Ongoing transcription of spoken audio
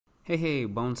Hey,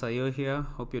 Bounce.io here.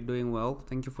 Hope you're doing well.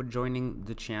 Thank you for joining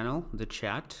the channel, the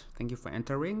chat. Thank you for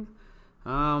entering.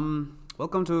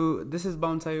 Welcome to this is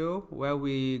Bounce.io, where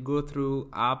we go through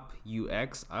app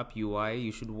UX, app UI.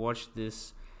 You should watch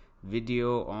this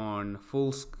video on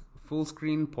full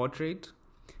screen portrait,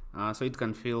 so it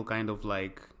can feel kind of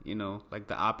like like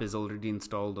the app is already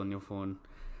installed on your phone.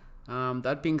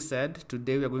 That being said,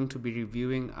 today we are going to be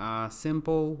reviewing a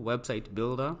simple website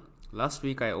builder. Last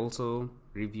week I also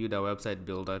reviewed a website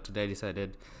builder. Today I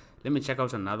decided let me check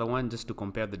out another one just to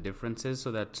compare the differences,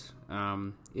 so that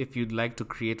if you'd like to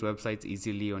create websites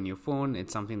easily on your phone,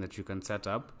 it's something that you can set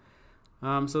up.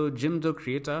 So Jimdo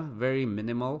Creator, very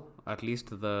minimal, at least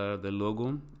the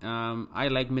logo. I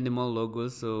like minimal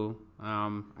logos, so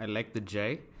I like the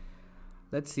J.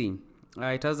 Let's see.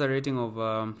 It has a rating of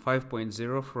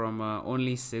 5.0 from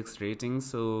only 6 ratings,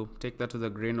 so take that with a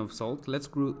grain of salt. Let's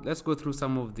go through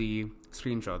some of the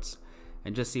screenshots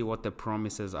and just see what the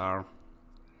promises are.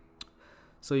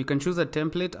 So you can choose a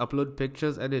template, upload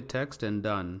pictures, edit text, and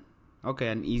done. Okay,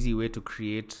 an easy way to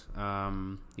create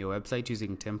your website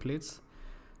using templates.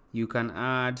 You can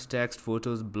add text,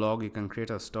 photos, blog. You can create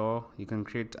a store. You can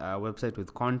create a website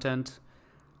with content.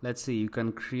 Let's see, you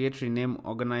can create, rename,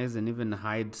 organize, and even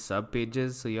hide sub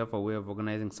pages. So you have a way of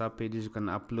organizing sub pages. You can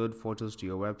upload photos to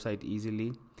your website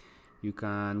easily. You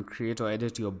can create or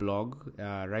edit your blog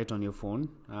right on your phone.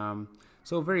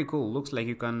 So very cool. Looks like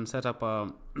you can set up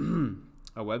a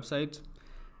a website,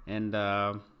 and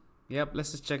yep,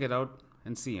 let's just check it out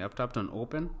and see. I've tapped on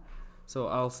open, so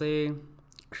I'll say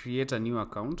create a new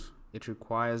account. It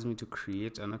requires me to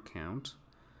create an account.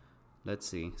 Let's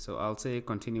see, so I'll say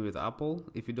continue with Apple.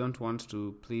 If you don't want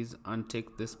to, please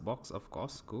untick this box, of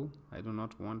course. Cool. I do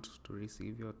not want to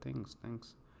receive your things,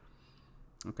 thanks.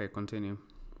 Okay, continue.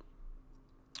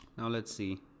 Now let's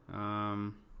see.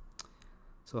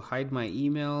 So hide my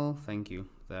email, thank you.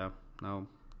 There. Now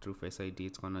through Face ID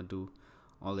it's gonna do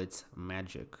all its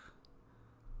magic,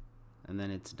 and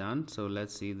then it's done. So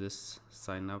let's see this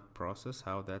sign up process,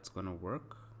 how that's gonna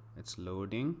work. It's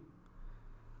loading.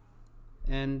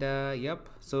 And yep,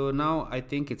 so now I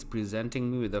think it's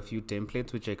presenting me with a few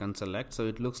templates which I can select. So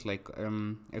it looks like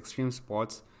extreme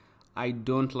sports. I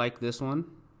don't like this one.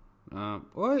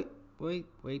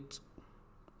 Wait,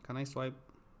 can I swipe?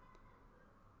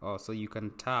 Oh, so you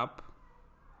can tap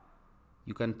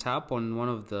on one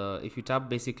of the, if you tap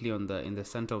basically on the in the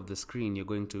center of the screen, you're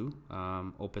going to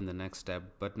open the next tab.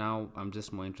 But now I'm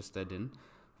just more interested in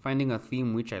finding a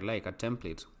theme which I like, a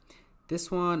template. This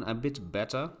one a bit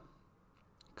better,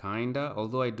 kinda,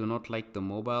 although I do not like the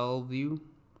mobile view.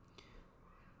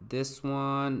 This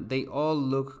one, they all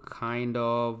look kind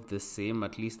of the same,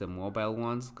 at least the mobile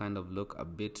ones kind of look a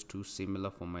bit too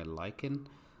similar for my liking.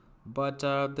 But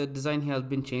the design here has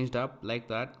been changed up like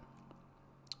that.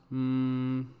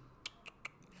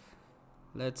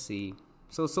 Let's see.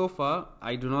 So far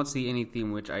I do not see any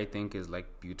theme which I think is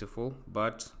like beautiful,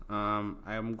 but I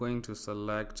am going to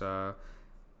select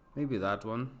maybe that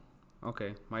one.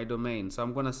 Okay, my domain. So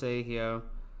I'm gonna say here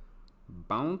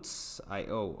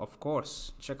Bounce.io. Of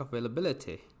course, check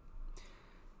availability.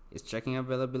 It's checking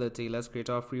availability. Let's create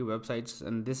our free websites,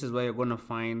 and this is where you're gonna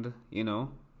find,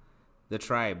 the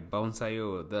tribe,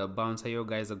 Bounce.io. The Bounce.io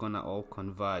guys are gonna all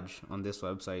converge on this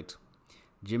website.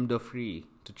 Jimdo free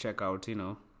to check out,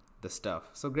 the stuff.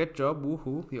 So great job,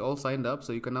 woohoo! You all signed up,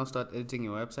 so you can now start editing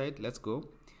your website. Let's go.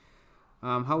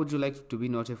 How would you like to be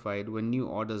notified when new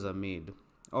orders are made?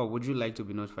 Oh, would you like to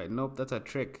be notified? Nope, that's a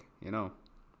trick,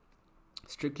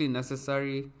 Strictly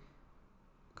necessary.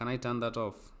 Can I turn that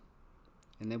off?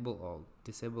 Enable all,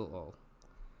 disable all.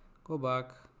 Go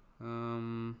back.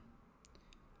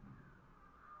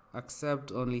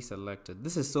 Accept only selected.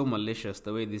 This is so malicious,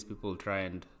 the way these people try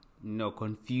and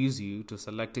confuse you to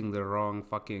selecting the wrong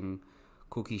fucking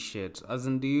cookie shit. As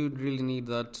in, do you really need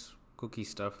that cookie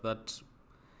stuff? That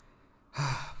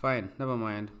fine, never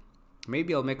mind.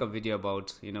 Maybe I'll make a video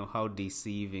about how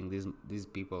deceiving these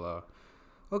people are.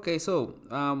 Okay, so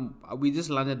we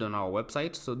just landed on our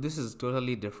website. So this is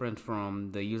totally different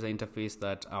from the user interface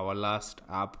that our last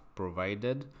app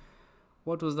provided.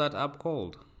 What was that app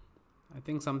called? I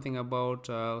think something about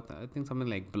something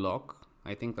like Block.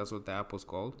 I think that's what the app was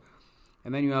called.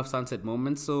 And then you have sunset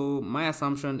moments. So my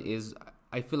assumption is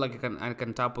I feel like I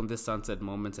can tap on this sunset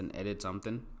moments and edit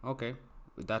something. Okay,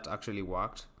 that actually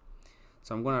worked.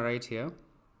 So I'm gonna write here,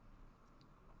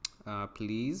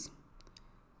 please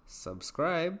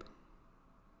subscribe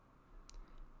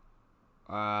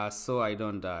so I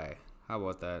don't die. How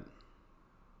about that?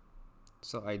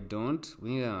 So I don't,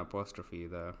 we need an apostrophe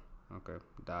there. Okay,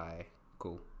 die.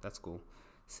 Cool, that's cool.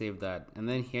 Save that, and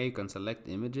then here you can select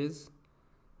images.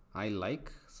 I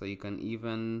like. So you can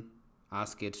even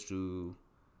ask it to,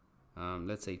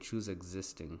 let's say, choose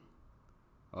existing.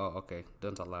 Oh, okay.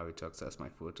 Don't allow it to access my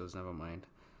photos. Never mind.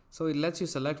 So it lets you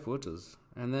select photos.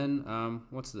 And then,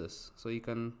 what's this? So you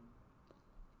can,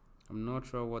 I'm not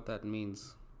sure what that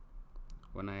means.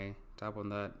 When I tap on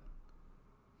that,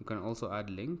 you can also add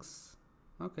links.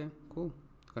 Okay, cool.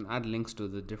 You can add links to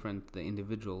the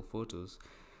individual photos.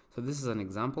 So this is an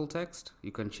example text.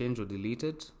 You can change or delete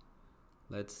it.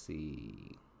 Let's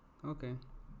see. Okay.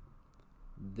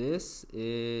 This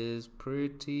is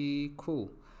pretty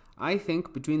cool. I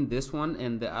think between this one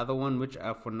and the other one, which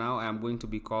for now I'm going to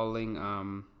be calling,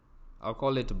 I'll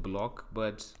call it block,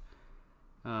 but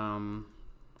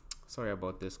sorry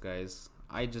about this, guys.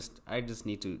 I just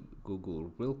need to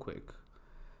Google real quick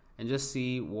and just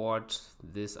see what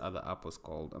this other app was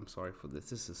called. I'm sorry for this.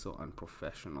 This is so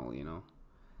unprofessional, you know.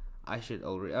 I should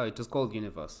already. Oh, it was called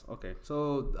Universe. Okay,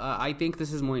 so I think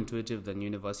this is more intuitive than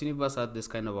Universe. Universe had this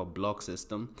kind of a block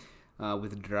system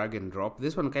with drag and drop.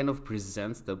 This one kind of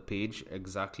presents the page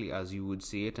exactly as you would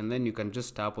see it, and then you can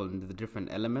just tap on the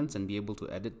different elements and be able to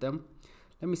edit them.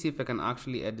 Let me see if I can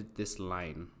actually edit this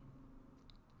line.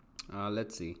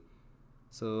 Let's see.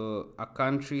 So a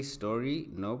country story.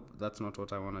 Nope, that's not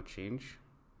what I want to change.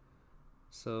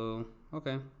 So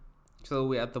okay, so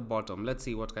we're at the bottom. Let's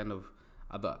see what kind of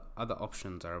other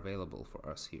options are available for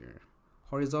us here.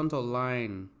 Horizontal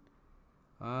line.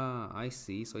 I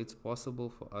see. So it's possible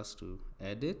for us to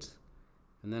edit,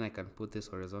 and then I can put this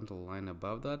horizontal line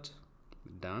above that.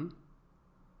 Done.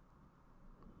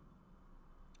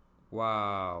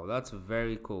 Wow, that's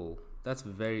very cool. That's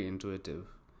very intuitive.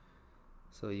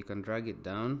 So you can drag it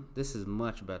down. This is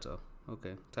much better.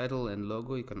 Okay, title and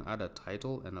logo. You can add a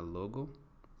title and a logo.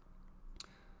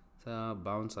 So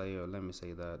bounce.io. Let me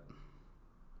say that.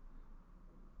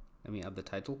 Let me add the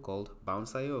title called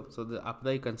bounce.io. So the up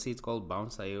there you can see it's called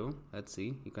bounce.io. Let's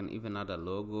see. You can even add a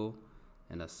logo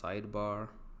and a sidebar.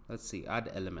 Let's see.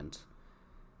 Add element.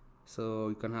 So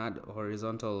you can add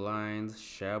horizontal lines,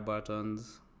 share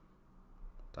buttons.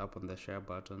 Tap on the share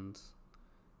buttons.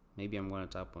 Maybe I'm going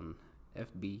to tap on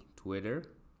FB, Twitter,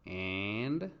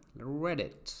 and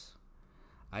Reddit.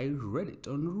 I read it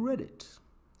on Reddit.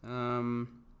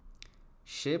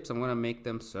 Shapes, I'm gonna make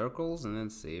them circles and then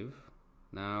save.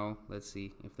 Now let's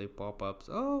see if they pop up.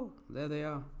 Oh, there they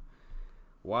are.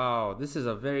 Wow, this is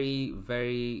a very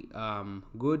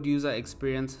good user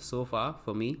experience so far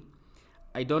for me.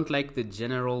 I don't like the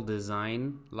general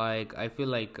design. Like I feel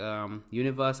like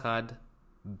Universe had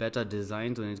better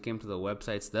designs when it came to the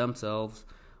websites themselves.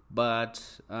 But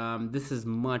this is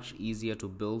much easier to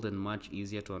build and much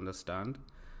easier to understand.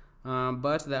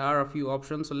 But there are a few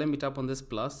options. So let me tap on this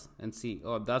plus and see.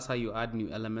 Oh, that's how you add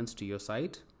new elements to your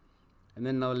site. And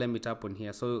then now let me tap on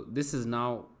here. So this is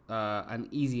now an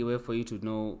easy way for you to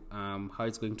know how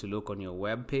it's going to look on your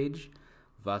web page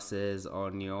versus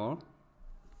on your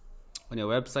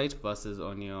website versus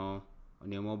on your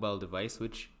mobile device,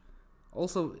 which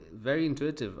also very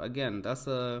intuitive. Again, that's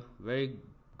a very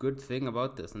good thing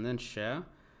about this. And then share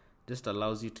just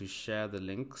allows you to share the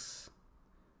links,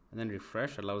 and then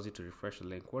refresh allows you to refresh the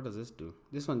link. What does this do?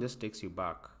 This one just takes you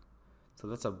back. So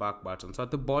that's a back button. So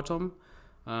at the bottom,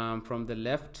 from the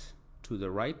left to the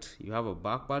right, you have a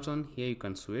back button. Here you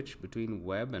can switch between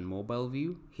web and mobile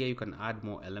view. Here you can add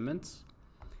more elements.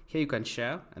 Here you can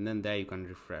share, and then there you can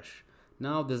refresh.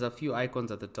 Now there's a few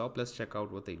icons at the top. Let's check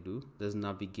out what they do. There's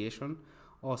navigation.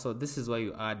 Also, this is where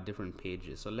you add different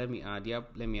pages. So let me add,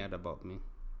 let me add about me.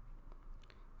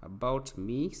 About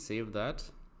me, save that.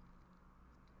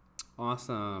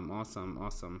 Awesome.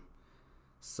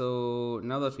 So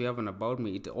now that we have an about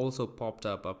me, it also popped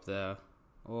up there.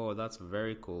 Oh, that's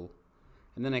very cool.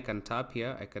 And then I can tap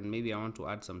here. I want to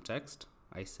add some text.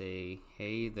 I say,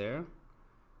 hey there,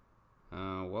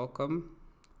 welcome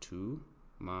to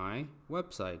my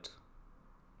website.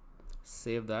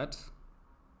 Save that.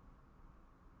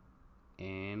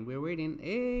 And we're waiting.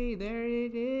 Hey, there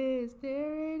it is.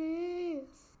 There it is.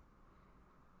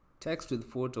 Text with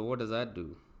photo. What does that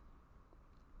do?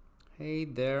 Hey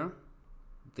there.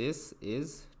 This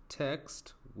is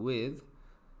text with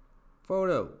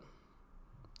photo.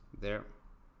 There.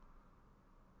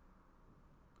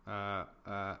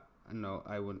 No,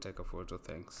 I won't take a photo,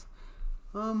 thanks.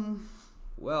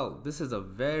 Well, this is a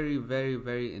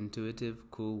very intuitive,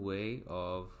 cool way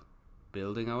of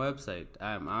building a website.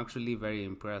 I'm actually very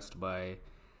impressed by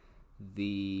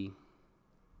the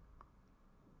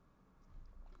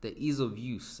ease of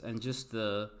use and just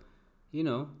it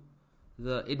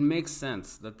makes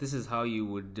sense that this is how you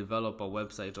would develop a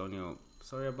website on your.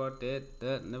 Sorry about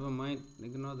that. Never mind.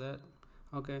 Ignore that.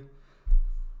 Okay.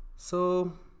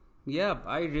 So Yeah,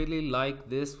 I really like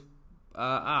this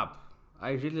app.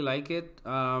 I really like it.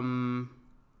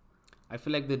 I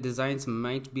feel like the designs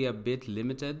might be a bit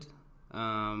limited,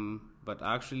 but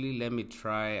actually, let me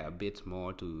try a bit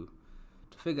more to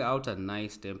figure out a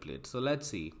nice template. So let's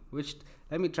see which.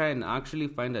 Let me try and actually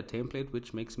find a template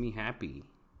which makes me happy.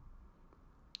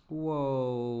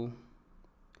 Whoa.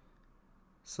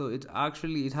 So it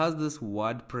has this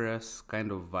WordPress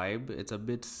kind of vibe. It's a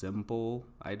bit simple.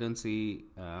 I don't see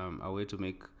a way to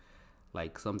make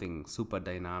like something super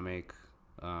dynamic.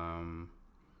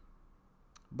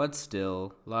 But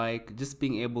still, like just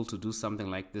being able to do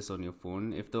something like this on your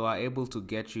phone, if they are able to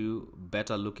get you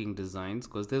better looking designs,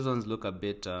 because these ones look a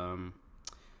bit, a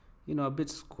bit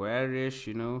squarish,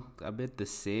 a bit the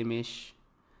same-ish.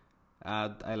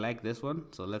 I like this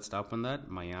one, so let's tap on that.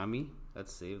 Miami.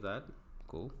 Let's save that.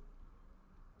 Cool.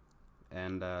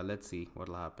 And let's see what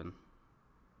will happen.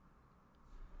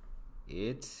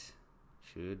 It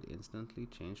should instantly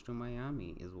change to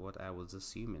Miami, is what I was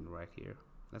assuming right here.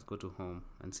 Let's go to home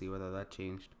and see whether that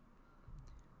changed.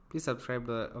 Please subscribe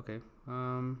to okay.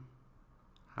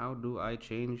 How do I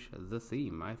change the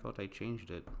theme? I thought I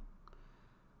changed it.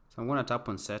 So I'm gonna tap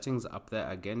on settings up there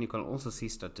again. You can also see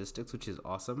statistics, which is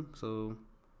awesome. So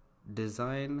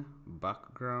design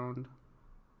background.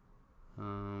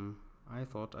 I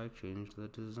thought I changed the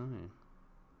design.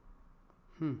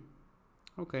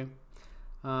 Okay.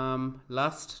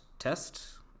 Last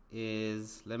test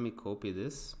is, let me copy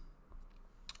this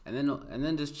and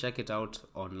then just check it out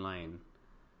online.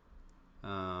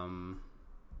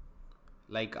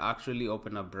 Like actually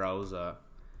open a browser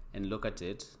and look at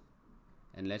it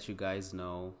and let you guys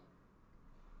know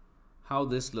how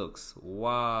this looks.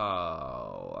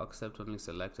 Wow, accept only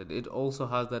selected. It also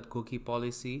has that cookie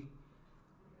policy,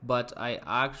 but I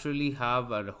actually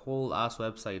have a whole ass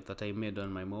website that I made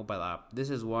on my mobile app. This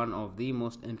is one of the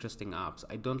most interesting apps.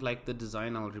 I don't like the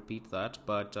design, I'll repeat that,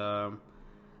 but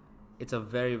it's a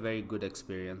very, very good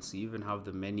experience. You even have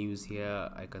the menus here.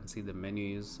 I can see the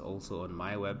menus also on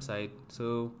my website.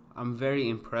 So I'm very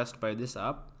impressed by this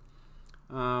app.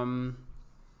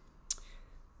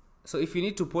 So if you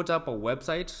need to put up a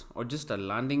website or just a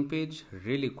landing page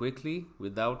really quickly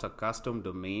without a custom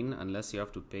domain, unless you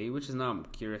have to pay, which is now I'm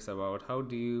curious about, how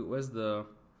do you, where's the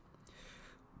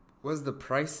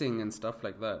pricing and stuff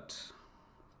like that?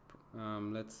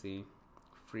 Let's see,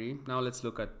 free. Now let's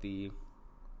look at the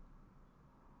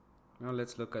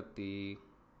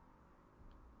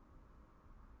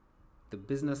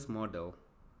business model.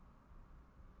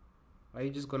 Are you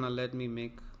just gonna let me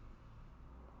make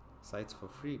sites for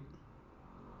free?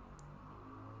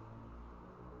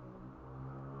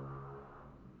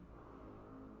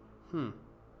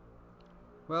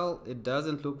 Well, it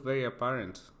doesn't look very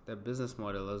apparent, the business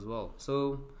model as well.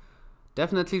 So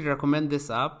definitely recommend this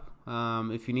app.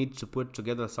 If you need to put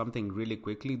together something really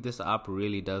quickly, this app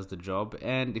really does the job.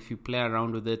 And if you play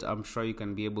around with it, I'm sure you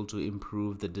can be able to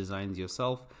improve the designs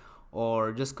yourself,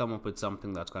 or just come up with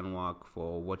something that can work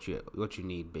for what you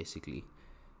need, basically.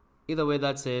 Either way,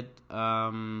 that's it.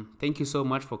 Thank you so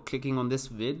much for clicking on this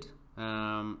vid.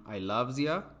 I love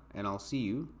Zia, and I'll see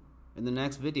you in the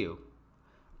next video.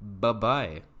 Bye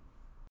bye.